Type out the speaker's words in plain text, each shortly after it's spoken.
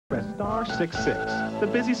Press star 66, the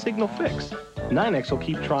busy signal fix. NYNEX will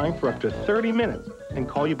keep trying for up to 30 minutes and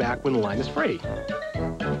call you back when the line is free.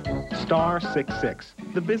 Star 66,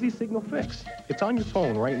 the busy signal fix. It's on your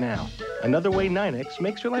phone right now. Another way NYNEX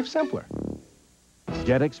makes your life simpler.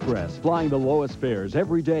 Jet Express, flying the lowest fares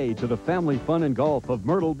every day to the family fun and golf of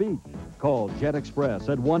Myrtle Beach. Call Jet Express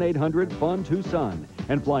at 1-800-FUN-TUCSON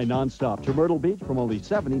and fly nonstop to Myrtle Beach from only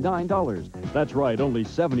 $79. That's right, only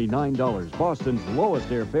 $79. Boston's lowest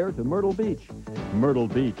airfare to Myrtle Beach. Myrtle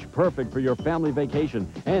Beach, perfect for your family vacation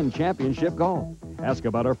and championship golf. Ask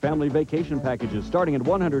about our family vacation packages starting at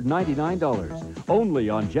 $199. Only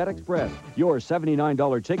on Jet Express, your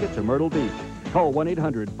 $79 ticket to Myrtle Beach. Call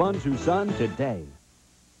 1-800-FUN-TUCSON today.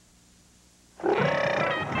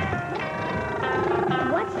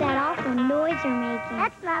 What's that awful noise you're making?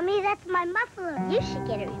 That's not me, that's my muffler. You should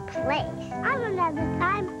get it replaced. I don't have the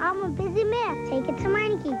time. I'm a busy man. Take it to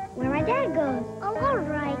Meineke, where my dad goes. Oh, all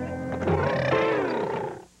right.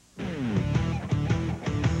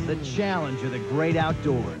 The challenge of the great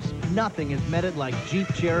outdoors. Nothing has met it like Jeep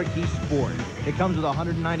Cherokee Sport. It comes with a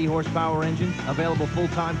 190 horsepower engine, available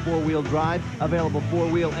full-time four-wheel drive, available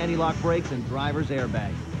four-wheel anti-lock brakes, and driver's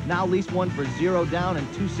airbag. Now lease one for $0 down and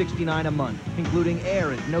 $269 a month, including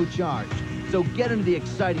air at no charge. So get into the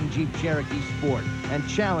exciting Jeep Cherokee Sport and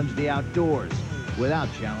challenge the outdoors without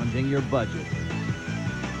challenging your budget.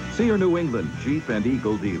 See your New England Jeep and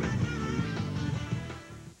Eagle dealer.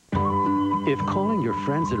 If calling your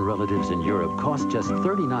friends and relatives in Europe cost just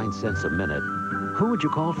 39 cents a minute, who would you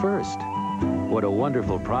call first? What a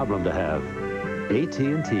wonderful problem to have.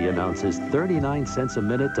 AT&T announces 39 cents a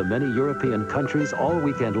minute to many European countries all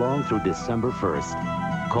weekend long through December 1st.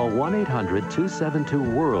 Call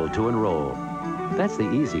 1-800-272-WORLD to enroll. That's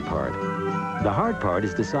the easy part. The hard part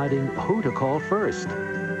is deciding who to call first.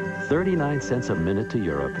 39 cents a minute to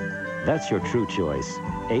Europe. That's your true choice.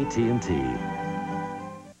 AT&T.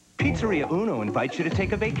 Pizzeria Uno invites you to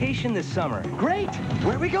take a vacation this summer. Great!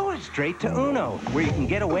 Where are we going? Straight to Uno, where you can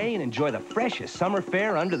get away and enjoy the freshest summer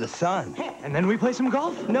fare under the sun. And then we play some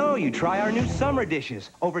golf? No, you try our new summer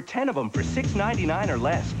dishes. Over 10 of them for $6.99 or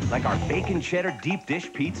less. Like our bacon cheddar deep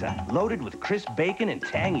dish pizza, loaded with crisp bacon and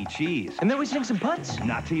tangy cheese. And then we sink some putts?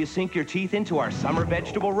 Not till you sink your teeth into our summer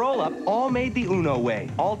vegetable roll-up, all made the Uno way.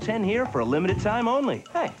 All 10 here for a limited time only.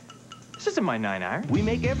 Hey, this isn't my 9-iron. We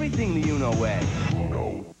make everything the Uno way.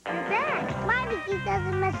 Dad, Meineke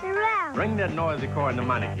doesn't mess around. Bring that noisy cord to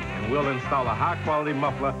Meineke, and we'll install a high-quality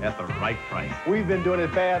muffler at the right price. We've been doing it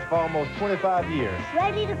fast for almost 25 years.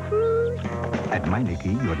 Ready to cruise? At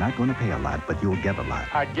Meineke, you're not going to pay a lot, but you'll get a lot.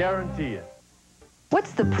 I guarantee it.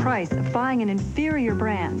 What's the price of buying an inferior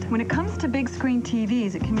brand? When it comes to big screen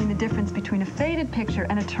TVs, it can mean the difference between a faded picture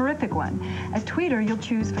and a terrific one. At Tweeter, you'll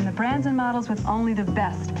choose from the brands and models with only the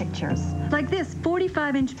best pictures. Like this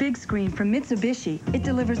 45-inch big screen from Mitsubishi. It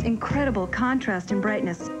delivers incredible contrast and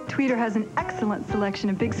brightness. Tweeter has an excellent selection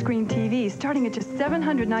of big screen TVs starting at just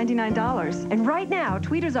 $799. And right now,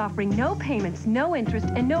 Tweeter's offering no payments, no interest,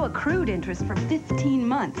 and no accrued interest for 15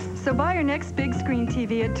 months. So buy your next big screen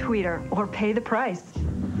TV at Tweeter or pay the price.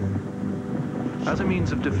 As a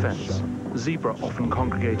means of defense, zebra often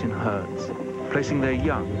congregate in herds, placing their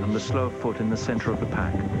young and the slower foot in the center of the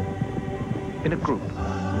pack. In a group,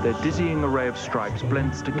 their dizzying array of stripes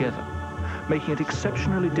blends together, making it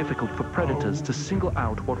exceptionally difficult for predators to single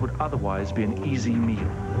out what would otherwise be an easy meal.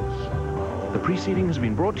 The preceding has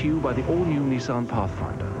been brought to you by the all-new Nissan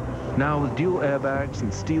Pathfinder, now with dual airbags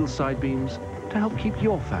and steel side beams to help keep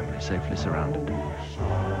your family safely surrounded.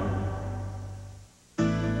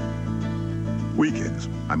 Weekends,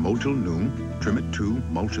 I mow till noon, trim at 2,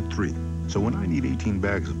 mulch at 3. So when I need 18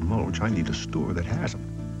 bags of mulch, I need a store that has them.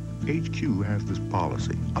 HQ has this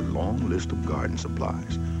policy, a long list of garden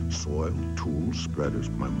supplies. Soil, tools, spreaders,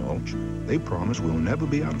 my mulch. They promise we'll never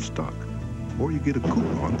be out of stock. Or you get a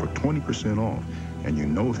coupon for 20% off, and you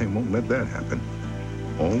know they won't let that happen.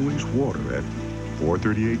 Always water at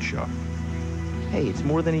 438 sharp. Hey, it's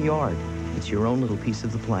more than a yard. It's your own little piece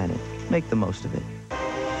of the planet. Make the most of it.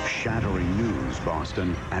 Shattering news,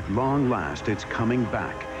 Boston. At long last, it's coming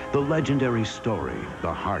back. The legendary story,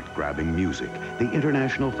 the heart-grabbing music, the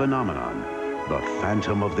international phenomenon, the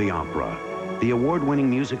Phantom of the Opera. The award-winning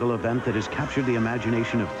musical event that has captured the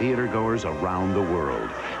imagination of theatergoers around the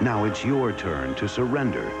world. Now it's your turn to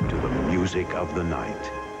surrender to the music of the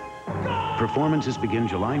night. Performances begin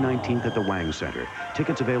July 19th at the Wang Center.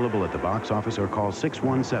 Tickets available at the box office or call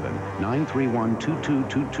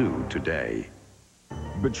 617-931-2222 today.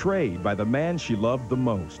 Betrayed by the man she loved the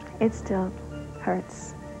most. It still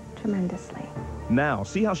hurts tremendously. Now,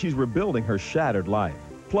 see how she's rebuilding her shattered life.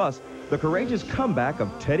 Plus, the courageous comeback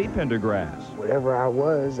of Teddy Pendergrass. Whatever I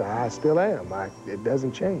was, I still am. It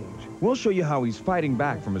doesn't change. We'll show you how he's fighting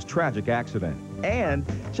back from his tragic accident. And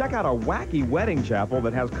check out a wacky wedding chapel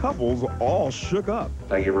that has couples all shook up.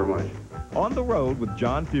 Thank you very much. On the Road with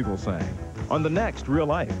John Fugelsang. On the next Real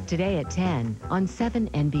Life. Today at 10 on 7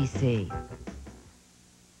 NBC.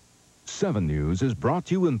 7 News is brought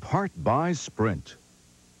to you in part by Sprint.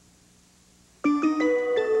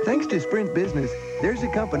 Thanks to Sprint Business, there's a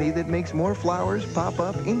company that makes more flowers pop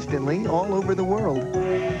up instantly all over the world.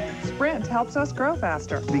 Sprint helps us grow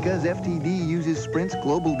faster. Because FTD uses Sprint's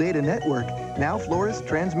global data network, now florists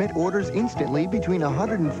transmit orders instantly between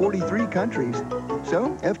 143 countries.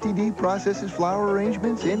 So FTD processes flower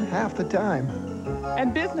arrangements in half the time.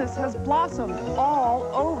 And business has blossomed all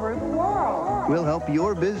over the world. We'll help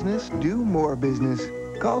your business do more business.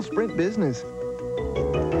 Call Sprint Business.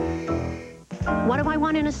 What do I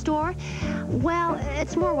want in a store? Well,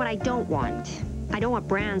 it's more what I don't want. I don't want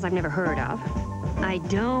brands I've never heard of. I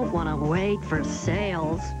don't want to wait for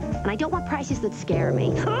sales. And I don't want prices that scare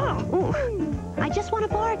me. I just want a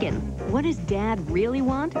bargain. What does Dad really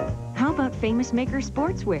want? How about famous maker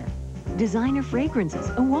sportswear? Designer fragrances,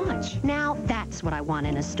 a watch. Now, that's what I want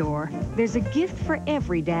in a store. There's a gift for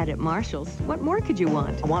every dad at Marshall's. What more could you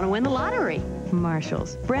want? I want to win the lottery.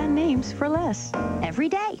 Marshall's, brand names for less. Every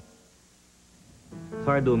day. It's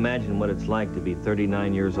hard to imagine what it's like to be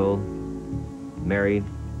 39 years old, married,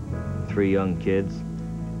 3 young kids,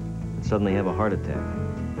 and suddenly have a heart attack.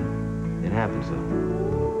 It happens,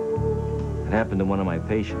 though. It happened to one of my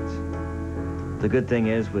patients. The good thing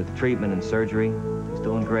is, with treatment and surgery, he's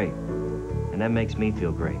doing great. And that makes me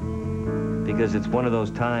feel great. Because it's one of those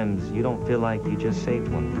times you don't feel like you just saved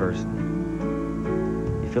one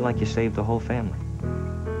person. You feel like you saved the whole family.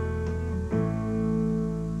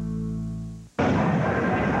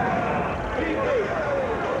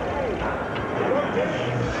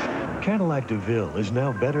 Cadillac DeVille is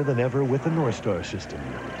now better than ever with the North Star system.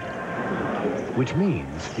 Which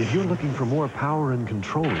means, if you're looking for more power and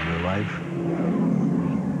control in your life,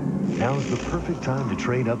 now's the perfect time to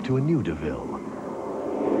trade up to a new DeVille.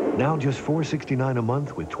 Now just $469 a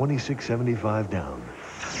month with $26.75 down.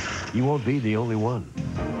 You won't be the only one.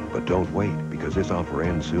 But don't wait, because this offer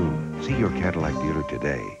ends soon. See your Cadillac dealer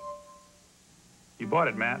today. You bought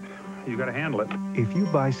it, Matt. You got to handle it. If you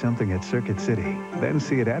buy something at Circuit City, then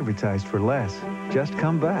see it advertised for less, just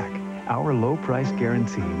come back. Our low price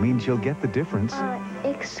guarantee means you'll get the difference.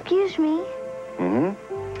 Excuse me.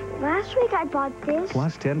 Mm-hmm. Last week I bought this.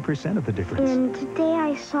 Plus 10% of the difference. And today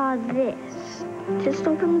I saw this. Just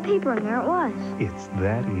open the paper and there it was. It's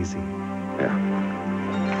that easy. Yeah.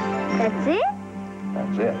 That's it?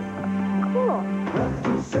 That's it. Cool.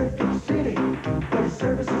 Circuit City, where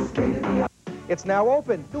service is state of the art. It's now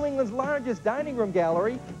open, New England's largest dining room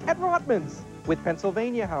gallery at Rotman's, with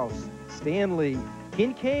Pennsylvania House, Stanley,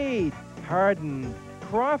 Kincaid, Hardin,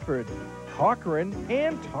 Crawford, Cochrane,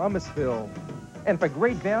 and Thomasville. And for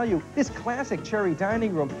great value, this classic cherry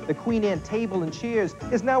dining room, the Queen Anne table and chairs,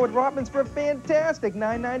 is now at Rotman's for a fantastic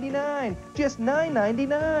 $9.99. Just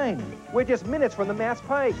 $9.99. We're just minutes from the Mass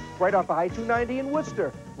Pike, right off I-290 in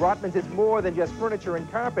Worcester. Rotman's is more than just furniture and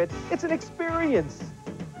carpet. It's an experience.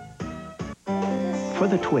 For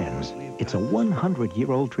the twins, it's a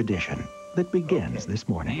 100-year-old tradition that begins this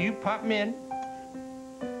morning. You pop them in,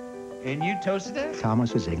 and you toast it?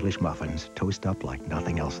 Thomas's English muffins toast up like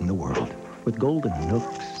nothing else in the world, with golden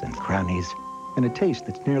nooks and crannies, and a taste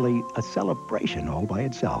that's nearly a celebration all by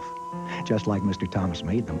itself, just like Mr. Thomas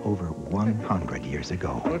made them over 100 years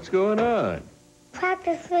ago. What's going on?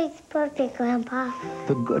 Practice makes perfect, Grandpa.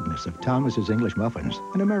 The goodness of Thomas's English muffins,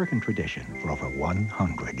 an American tradition for over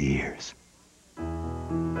 100 years.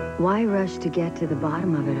 Why rush to get to the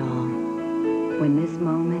bottom of it all when this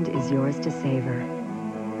moment is yours to savor?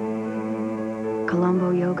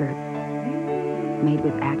 Colombo yogurt, made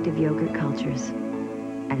with active yogurt cultures,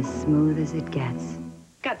 as smooth as it gets.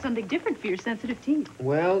 Got something different for your sensitive teeth.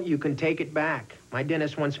 Well, you can take it back. My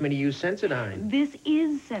dentist wants me to use Sensodyne. This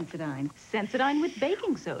is Sensodyne. Sensodyne with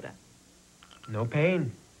baking soda. No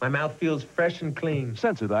pain. My mouth feels fresh and clean.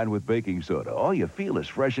 Sensodyne with baking soda. All you feel is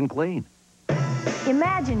fresh and clean.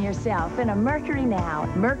 Imagine yourself in a Mercury now.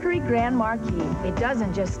 Mercury Grand Marquis. It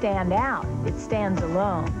doesn't just stand out, it stands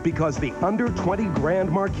alone. Because the under 20 Grand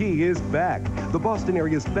Marquis is back. The Boston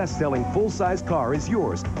area's best-selling full-size car is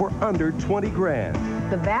yours for under 20 grand.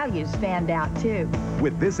 The values stand out too.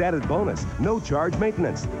 With this added bonus, no charge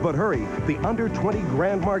maintenance. But hurry, the under 20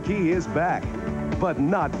 Grand Marquis is back. But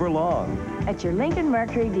not for long. At your Lincoln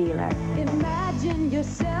Mercury dealer. Imagine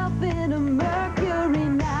yourself in a Mercury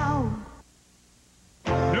now.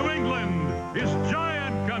 New England is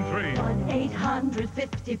giant country.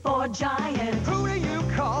 1-854 Giant. Who do you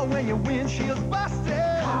call when your windshield's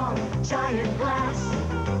busted? Call Giant Glass.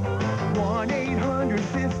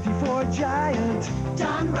 1-854 Giant.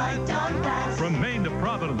 Done right, done fast. From Maine to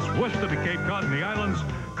Providence, Worcester to Cape Cod and the islands,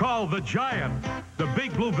 call the Giant. The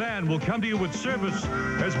big blue van will come to you with service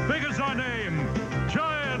as big as our name.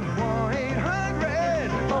 Giant.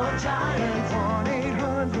 1-800. Giant.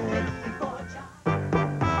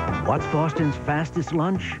 1-800. What's Boston's fastest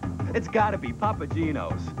lunch? It's gotta be Papa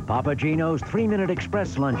Gino's. Papa Gino's 3-minute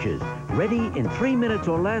express lunches. Ready in 3 minutes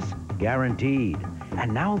or less, guaranteed.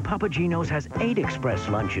 And now Papa Gino's has 8 express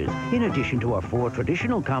lunches, in addition to our 4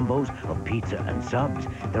 traditional combos of pizza and subs.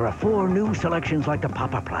 There are 4 new selections like the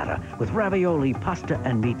Papa Platter with ravioli, pasta,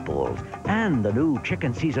 and meatballs, and the new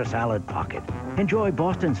Chicken Caesar Salad Pocket. Enjoy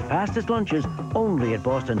Boston's fastest lunches only at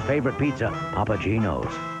Boston's favorite pizza, Papa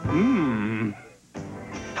Gino's. Mmm.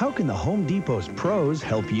 How can the Home Depot's pros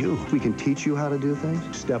help you? We can teach you how to do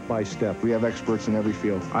things step by step. We have experts in every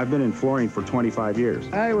field. I've been in flooring for 25 years.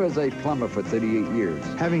 I was a plumber for 38 years.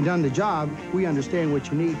 Having done the job, we understand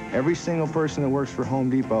what you need. Every single person that works for Home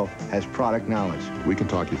Depot has product knowledge. We can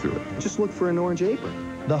talk you through it. Just look for an orange apron.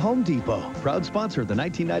 The Home Depot, proud sponsor of the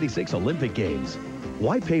 1996 Olympic Games.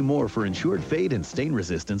 Why pay more for ensured fade and stain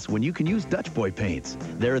resistance when you can use Dutch Boy paints?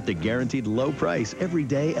 They're at the guaranteed low price every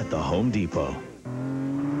day at the Home Depot.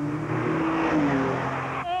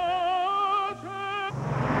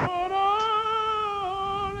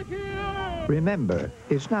 Remember,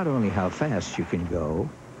 it's not only how fast you can go,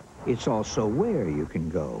 it's also where you can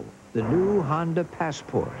go. The new Honda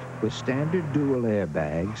Passport with standard dual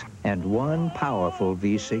airbags and one powerful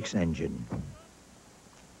V6 engine.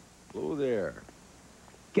 Hello there.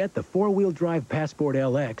 Get the 4-wheel drive Passport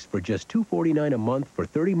LX for just $249 a month for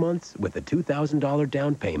 30 months with a $2,000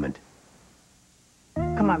 down payment.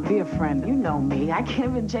 Come on, be a friend. You know me. I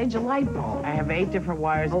can't even change a light bulb. I have 8 different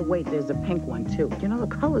wires. Oh, wait, there's a pink one, too. You know, the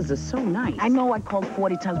colors are so nice. I know I called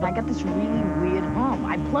 40 times, but I got this really weird hum.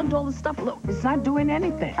 I plugged all the stuff. Look, it's not doing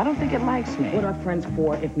anything. I don't think it likes me. What are friends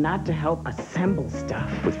for if not to help assemble stuff?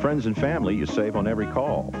 With friends and family, you save on every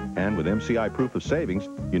call. And with MCI Proof of Savings,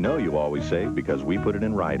 you know you always save because we put it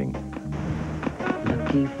in writing.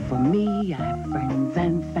 Lucky for me, I have friends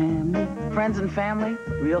and family. Friends and family,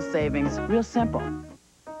 real savings, real simple.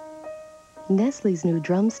 Nestle's new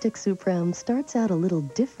Drumstick Supreme starts out a little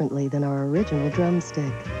differently than our original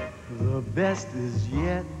drumstick. The best is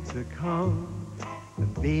yet to come,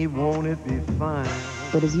 and babe, won't it be fine?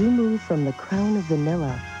 But as you move from the crown of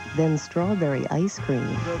vanilla, then strawberry ice cream,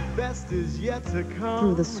 The best is yet to come.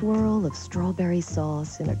 through the swirl of strawberry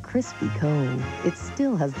sauce in a crispy cone, it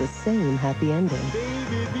still has the same happy ending.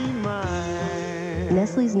 Baby, be mine.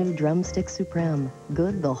 Nestle's new Drumstick Supreme,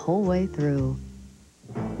 good the whole way through.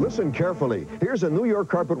 Listen carefully. Here's a New York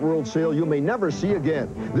Carpet World sale you may never see again.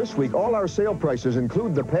 This week, all our sale prices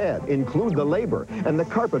include the pad, include the labor, and the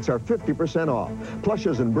carpets are 50% off.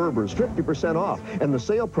 Plushes and Berbers, 50% off, and the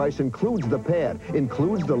sale price includes the pad,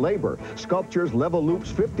 includes the labor. Sculptures, level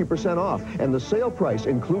loops, 50% off, and the sale price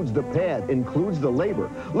includes the pad, includes the labor.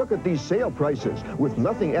 Look at these sale prices with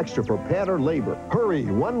nothing extra for pad or labor. Hurry,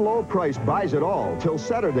 one low price buys it all till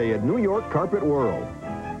Saturday at New York Carpet World.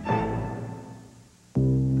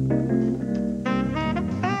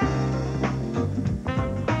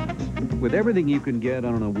 With everything you can get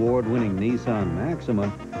on an award-winning Nissan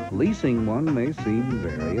Maxima, leasing one may seem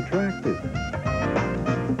very attractive.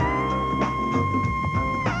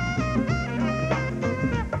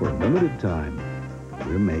 For a limited time,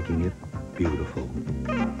 we're making it beautiful.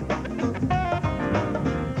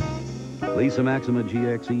 Lease a Maxima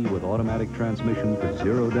GXE with automatic transmission for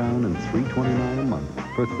 0 down and $329 a month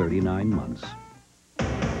for 39 months.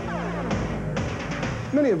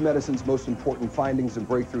 Many of medicine's most important findings and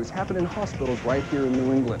breakthroughs happen in hospitals right here in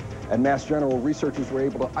New England. At Mass General, researchers were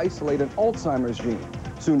able to isolate an Alzheimer's gene.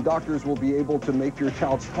 Soon, doctors will be able to make your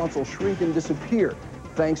child's tonsils shrink and disappear,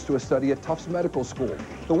 thanks to a study at Tufts Medical School.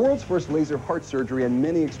 The world's first laser heart surgery and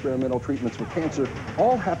many experimental treatments for cancer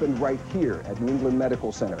all happened right here at New England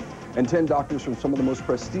Medical Center. And 10 doctors from some of the most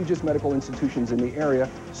prestigious medical institutions in the area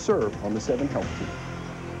serve on the 7 Health team.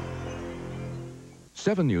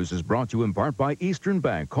 7 News is brought to you in part by Eastern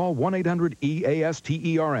Bank. Call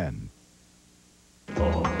 1-800-EASTERN.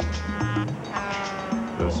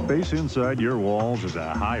 The space inside your walls is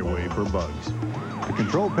a highway for bugs. To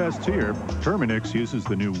control pests here, Terminix uses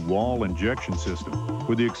the new wall injection system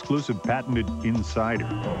with the exclusive patented Insider.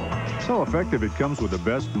 So effective it comes with the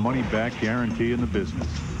best money-back guarantee in the business.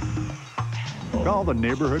 Call the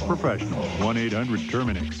neighborhood professional,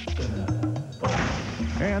 1-800-TERMINIX.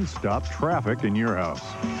 And stop traffic in your house.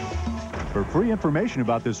 For free information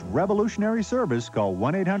about this revolutionary service, call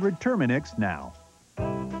 1-800-TERMINIX now.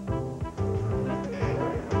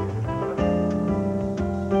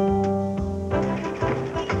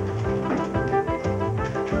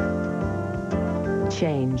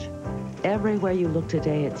 Change. Everywhere you look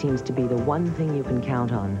today, it seems to be the one thing you can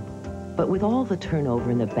count on. But with all the turnover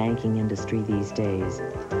in the banking industry these days,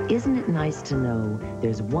 isn't it nice to know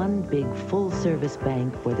there's one big full-service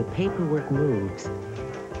bank where the paperwork moves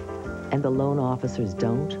and the loan officers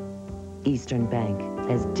don't? Eastern Bank,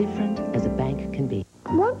 as different as a bank can be.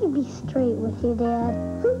 Won't you be straight with your dad?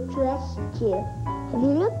 Who dressed you? Have you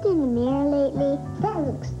looked in the mirror lately? That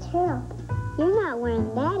looks terrible. You're not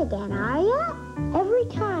wearing that again, are you? Every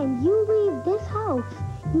time you leave this house,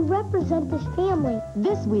 you represent this family.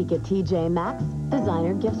 This week at TJ Maxx,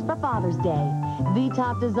 designer gifts for Father's Day. The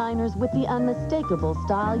top designers with the unmistakable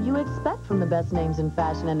style you expect from the best names in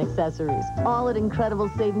fashion and accessories. All at incredible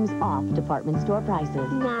savings off department store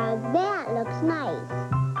prices. Now that looks nice.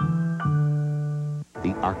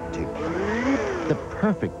 The Arctic. The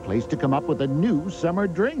perfect place to come up with a new summer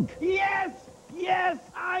drink. Yes! Yes!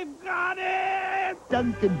 I've got it!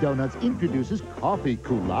 Dunkin' Donuts introduces Coffee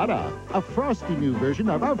Coolada, a frosty new version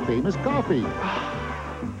of our famous coffee.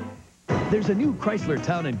 There's a new Chrysler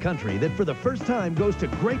Town & Country that for the first time goes to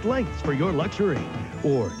great lengths for your luxury.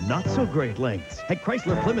 Or not so great lengths. At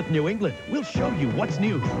Chrysler Plymouth, New England, we'll show you what's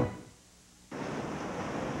new.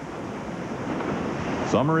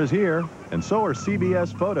 Summer is here, and so are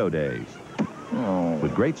CBS Photo Days.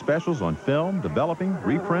 With great specials on film, developing,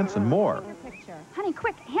 reprints, and more. Honey,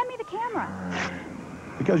 quick, hand me the camera.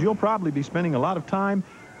 Because you'll probably be spending a lot of time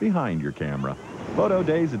behind your camera. Photo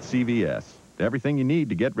Days at CVS. Everything you need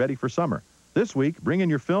to get ready for summer. This week, bring in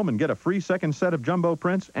your film and get a free second set of jumbo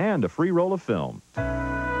prints and a free roll of film.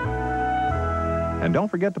 And don't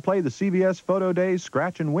forget to play the CVS Photo Days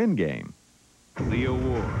Scratch and Win game. The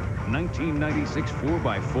award, 1996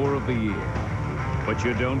 4x4 of the Year. But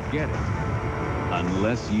you don't get it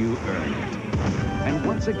unless you earn it. And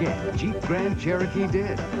once again, Jeep Grand Cherokee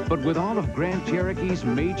did. But with all of Grand Cherokee's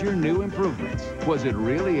major new improvements, was it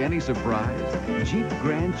really any surprise? Jeep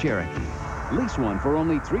Grand Cherokee. Lease one for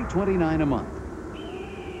only $329 a month.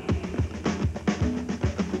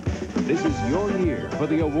 This is your year for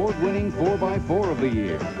the award-winning 4x4 of the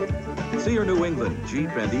Year. See your New England Jeep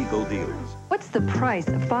and Eagle dealers. What's the price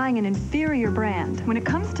of buying an inferior brand? When it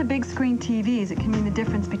comes to big screen TVs, it can mean the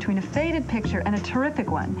difference between a faded picture and a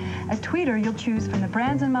terrific one. At Tweeter, you'll choose from the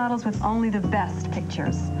brands and models with only the best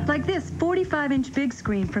pictures. Like this 45-inch big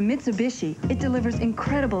screen from Mitsubishi. It delivers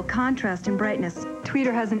incredible contrast and brightness.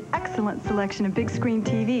 Tweeter has an excellent selection of big screen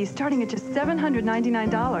TVs starting at just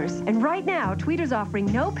 $799. And right now, Tweeter's offering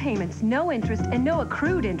no payments, no interest, and no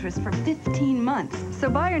accrued interest for 15 months. So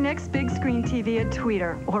buy your next big screen TV at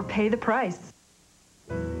Tweeter or pay the price.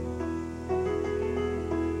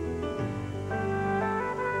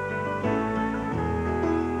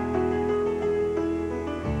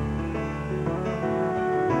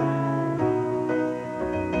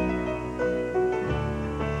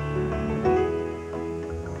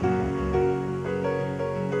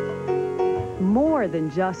 More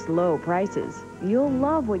than just low prices. You'll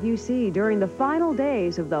love what you see during the final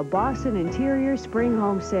days of the Boston Interior Spring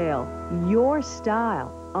Home Sale. Your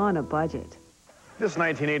style on a budget. This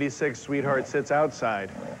 1986 Sweetheart sits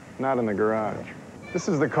outside, not in the garage. This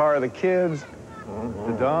is the car the kids,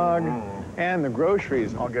 the dog, and the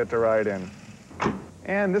groceries all get to ride in.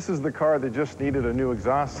 And this is the car that just needed a new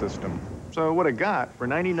exhaust system. So what it got for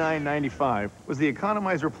 $99.95 was the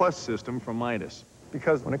Economizer Plus system from Midas.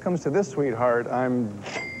 Because when it comes to this Sweetheart, I'm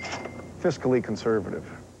fiscally conservative.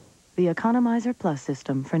 The Economizer Plus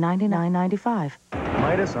system for $99.95.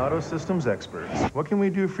 Midas Auto Systems experts. What can we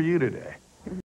do for you today?